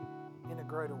in a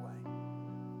greater way.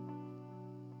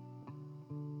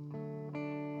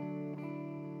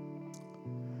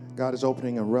 God is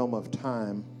opening a realm of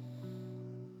time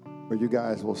where you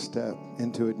guys will step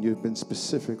into it, and you've been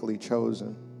specifically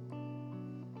chosen.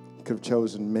 You could have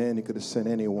chosen men, you could have sent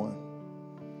anyone.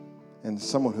 And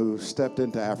someone who stepped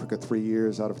into Africa 3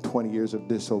 years out of 20 years of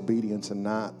disobedience and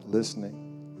not listening.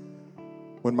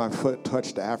 When my foot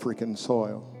touched African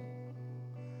soil,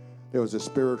 there was a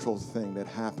spiritual thing that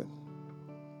happened.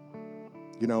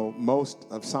 You know, most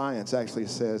of science actually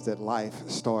says that life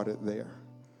started there.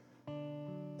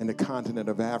 In the continent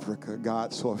of Africa,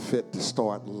 God saw fit to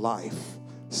start life,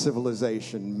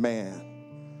 civilization,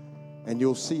 man. And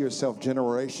you'll see yourself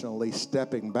generationally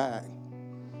stepping back.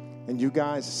 And you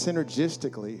guys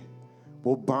synergistically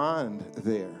will bond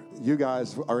there. You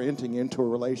guys are entering into a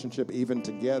relationship even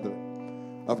together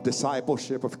of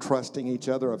discipleship, of trusting each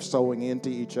other, of sowing into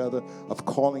each other, of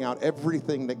calling out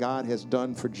everything that God has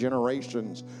done for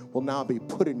generations will now be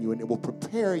put in you, and it will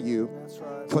prepare you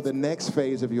for the next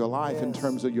phase of your life in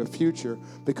terms of your future,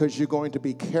 because you're going to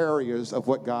be carriers of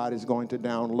what God is going to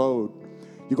download.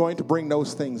 You're going to bring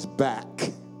those things back.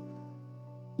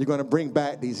 You're going to bring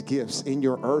back these gifts in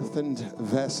your earthen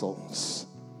vessels.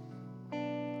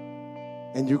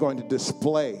 And you're going to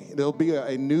display. There'll be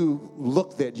a new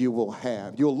look that you will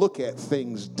have. You'll look at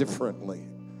things differently.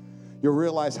 You'll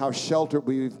realize how sheltered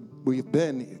we've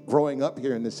been growing up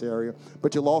here in this area,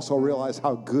 but you'll also realize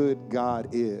how good God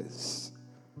is.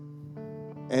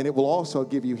 And it will also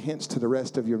give you hints to the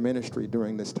rest of your ministry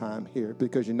during this time here,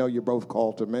 because you know you're both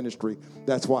called to ministry.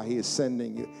 That's why He is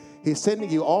sending you. He's sending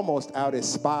you almost out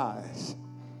as spies.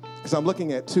 Because I'm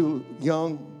looking at two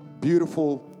young,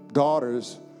 beautiful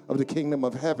daughters of the kingdom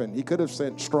of heaven. He could have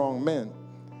sent strong men.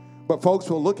 But folks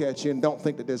will look at you and don't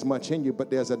think that there's much in you, but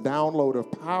there's a download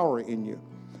of power in you.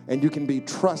 And you can be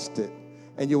trusted.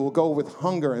 And you will go with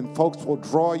hunger, and folks will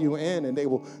draw you in, and they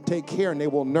will take care, and they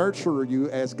will nurture you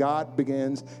as God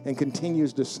begins and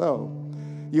continues to sow.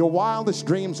 Your wildest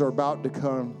dreams are about to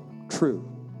come true.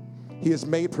 He has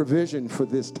made provision for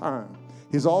this time.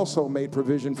 He's also made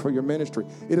provision for your ministry.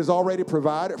 It is already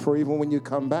provided for even when you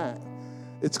come back.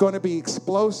 It's going to be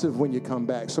explosive when you come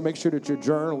back. So make sure that you're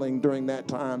journaling during that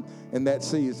time and that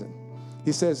season.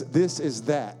 He says, this is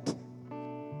that.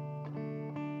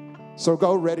 So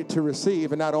go ready to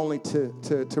receive, and not only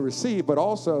to receive, but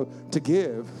also to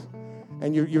give.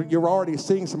 And you're already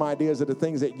seeing some ideas of the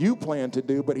things that you plan to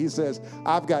do, but He says,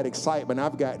 I've got excitement.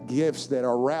 I've got gifts that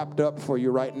are wrapped up for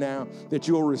you right now that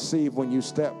you'll receive when you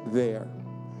step there.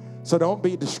 So don't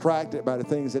be distracted by the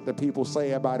things that the people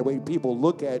say about the way people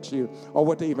look at you or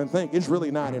what they even think. It's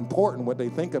really not important what they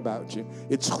think about you.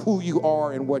 It's who you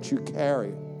are and what you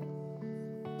carry.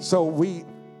 So we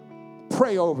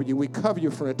pray over you. We cover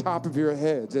you from the top of your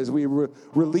heads as we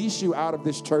release you out of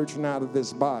this church and out of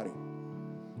this body.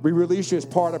 We release you as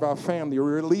part of our family. We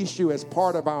release you as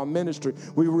part of our ministry.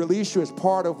 We release you as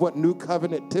part of what New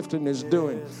Covenant Tifton is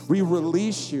doing. We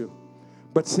release you.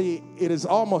 But see, it is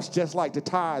almost just like the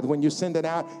tithe. When you send it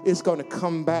out, it's going to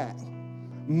come back,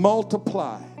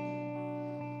 multiply,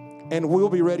 and we'll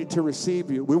be ready to receive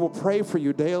you. We will pray for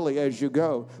you daily as you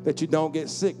go, that you don't get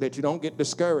sick, that you don't get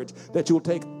discouraged, that you'll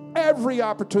take every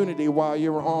opportunity while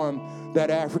you're on that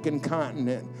African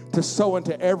continent to sow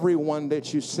into everyone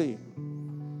that you see.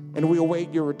 And we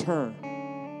await your return.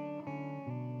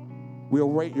 We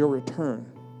await your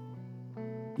return.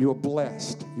 You are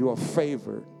blessed. You are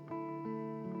favored.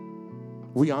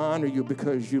 We honor you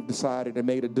because you've decided and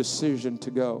made a decision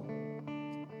to go.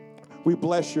 We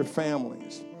bless your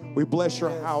families. We bless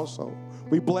your household.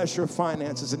 We bless your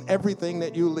finances, and everything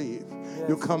that you leave,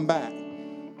 you'll come back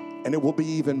and it will be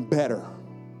even better.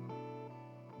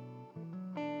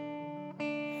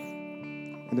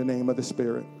 In the name of the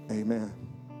Spirit, amen.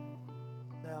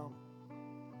 Now,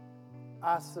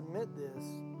 I submit this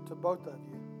to both of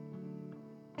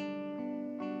you.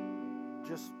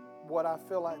 Just what I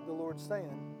feel like the Lord's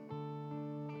saying.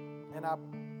 And I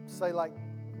say like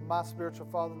my spiritual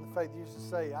father in the faith used to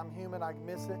say, I'm human, I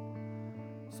miss it.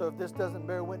 So if this doesn't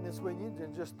bear witness with you,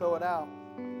 then just throw it out.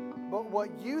 But what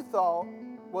you thought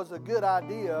was a good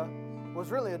idea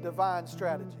was really a divine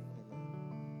strategy.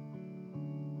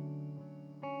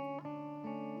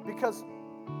 Because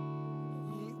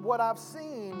what I've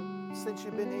seen since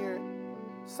you've been here,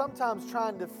 sometimes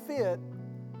trying to fit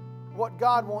what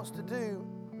God wants to do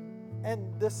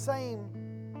and the same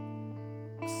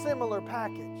similar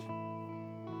package.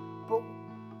 But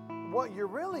what you're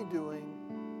really doing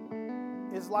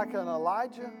is like an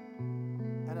Elijah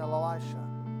and an Elisha.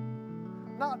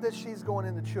 Not that she's going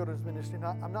into children's ministry.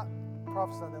 I'm not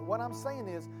prophesying that. What I'm saying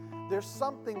is there's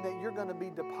something that you're going to be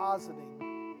depositing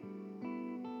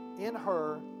in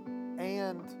her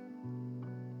and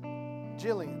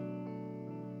Jillian.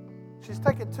 She's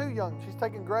taken two young. She's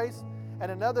taken Grace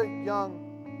and another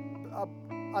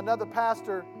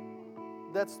pastor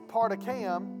that's part of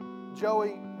CAM,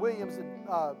 Joey Williams,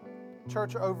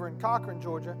 church over in Cochran,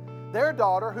 Georgia. Their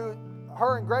daughter,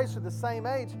 her and Grace are the same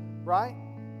age, right?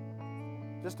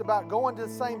 Just about going to the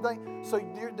same thing. So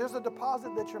there's a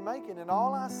deposit that you're making, and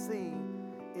all I see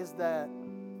is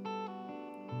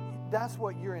that's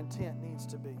what your intent needs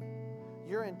to be.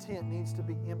 Your intent needs to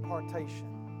be impartation.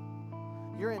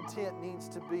 Your intent needs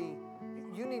to be,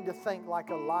 you need to think like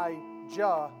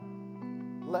Elijah.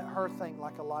 Let her think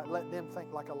like Elijah. Let them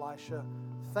think like Elisha.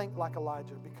 Think like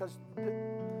Elijah, because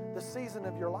the season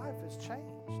of your life has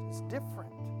changed. It's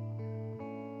different.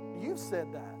 You've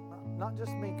said that, not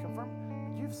just me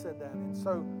confirming, but you've said that. And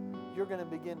so you're going to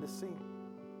begin to see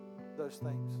those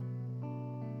things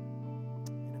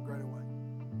in a greater way.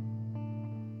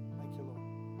 Thank you,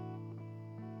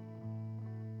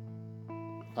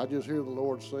 Lord. I just hear the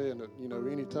Lord saying that,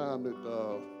 anytime that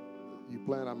you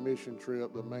plan a mission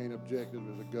trip, the main objective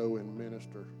is to go and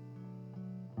minister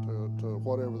to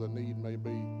whatever the need may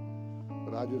be.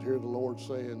 But I just hear the Lord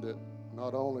saying that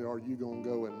not only are you going to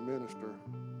go and minister,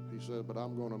 He said, but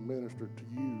I'm going to minister to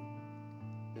you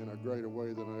in a greater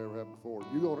way than I ever have before.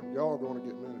 Y'all are going to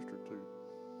get ministered to.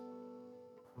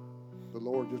 The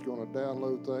Lord just going to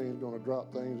download things, going to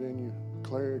drop things in you,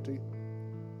 clarity,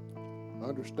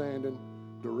 understanding,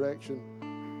 direction.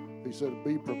 He said,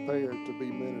 be prepared to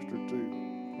be ministered to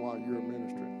while you're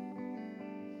ministering.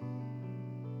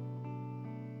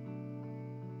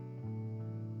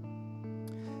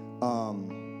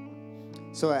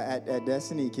 So at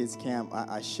Destiny Kids Camp,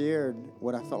 I shared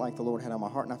what I felt like the Lord had on my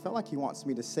heart, and I felt like He wants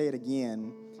me to say it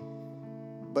again,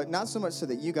 but not so much so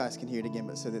that you guys can hear it again,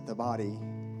 but so that the body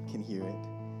can hear it.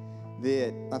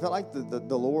 That I felt like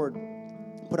the Lord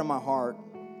put on my heart,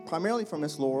 primarily for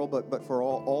Miss Laurel, but for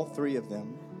all three of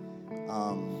them,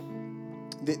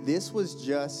 that this was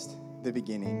just the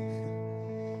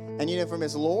beginning. And for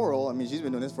Miss Laurel, she's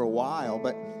been doing this for a while,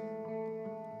 but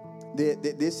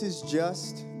that this is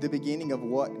just the beginning of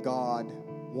what God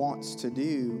wants to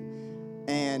do,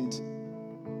 and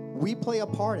we play a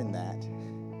part in that.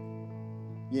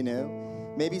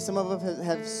 Maybe some of us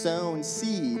have sown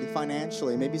seed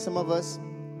financially. Maybe some of us,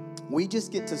 we just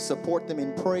get to support them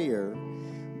in prayer.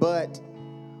 But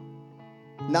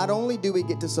not only do we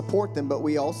get to support them, but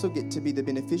we also get to be the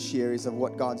beneficiaries of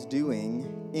what God's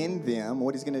doing in them,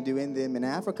 what He's going to do in them in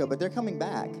Africa. But they're coming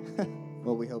back.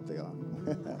 Well, we hope they are.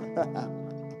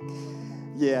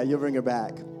 Yeah, you'll bring her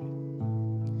back.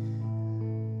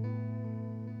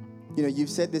 You've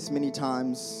said this many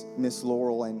times, Miss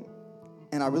Laurel, and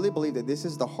I really believe that this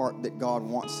is the heart that God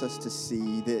wants us to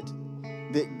see,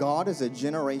 that God is a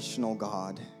generational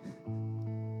God.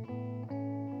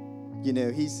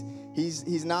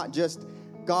 He's not just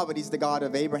God, but He's the God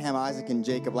of Abraham, Isaac, and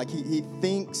Jacob. Like He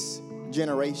thinks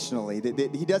generationally,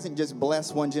 that He doesn't just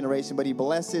bless one generation, but He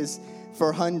blesses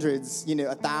for hundreds,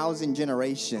 1,000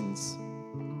 generations.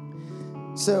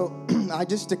 So I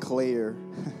just declare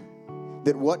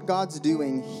that what God's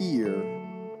doing here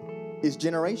is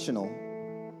generational.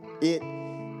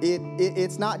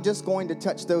 It's not just going to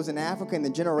touch those in Africa and the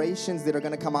generations that are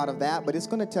going to come out of that, but it's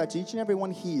going to touch each and every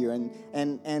one here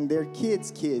and their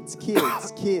kids.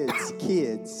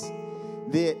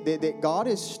 That God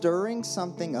is stirring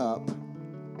something up,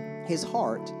 His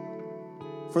heart,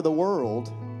 for the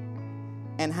world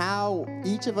and how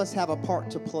each of us have a part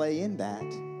to play in that.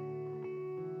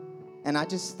 And I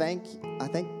thank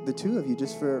the two of you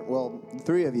just for, well, the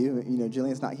three of you,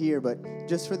 Jillian's not here, but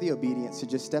just for the obedience to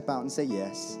just step out and say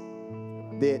yes.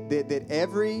 That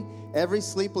every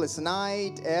sleepless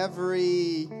night,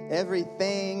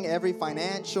 everything, every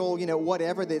financial,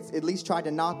 whatever that's at least tried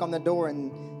to knock on the door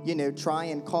and, try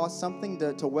and cause something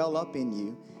to well up in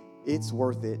you, it's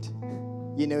worth it.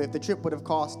 If the trip would have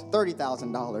cost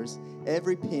 $30,000,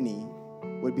 every penny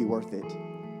would be worth it.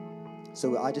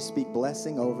 So I just speak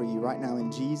blessing over you right now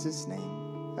in Jesus'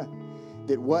 name.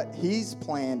 That what He's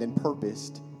planned and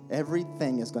purposed,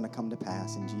 everything is going to come to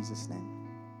pass in Jesus' name.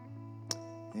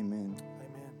 Amen.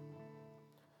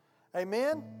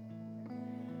 Amen.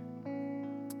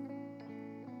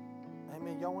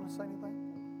 Amen. Y'all want to say anything?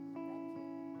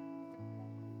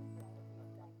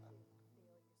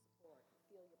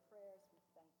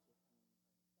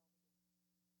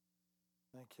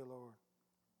 Thank you, Lord.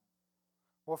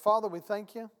 Well, Father, we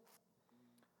thank you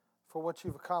for what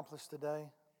you've accomplished today.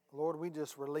 Lord, we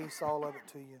just release all of it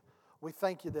to you. We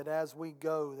thank you that as we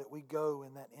go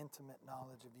in that intimate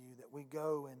knowledge of you, that we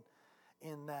go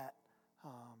in that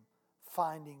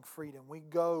finding freedom. We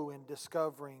go in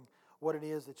discovering what it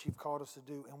is that you've called us to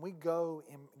do, and we go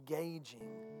engaging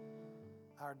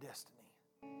our destiny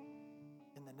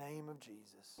in the name of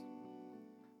Jesus.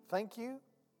 Thank you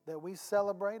that we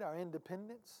celebrate our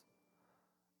independence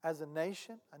as a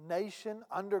nation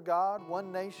under God,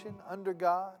 one nation under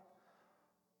God,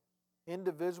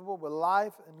 indivisible with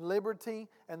life and liberty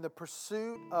and the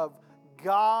pursuit of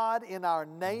God in our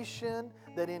nation,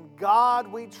 that in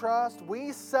God we trust.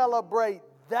 We celebrate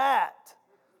that.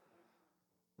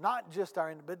 Not just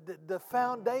but the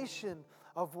foundation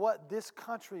of what this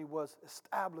country was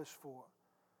established for.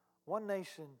 One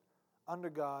nation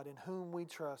under God in whom we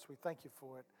trust. We thank you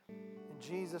for it. In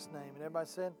Jesus' name. And everybody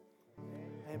said,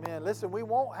 Amen. Listen, we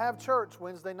won't have church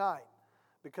Wednesday night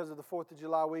because of the 4th of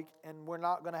July week, and we're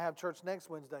not going to have church next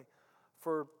Wednesday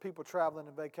for people traveling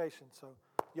and vacation. So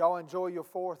y'all enjoy your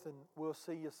 4th, and we'll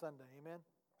see you Sunday. Amen.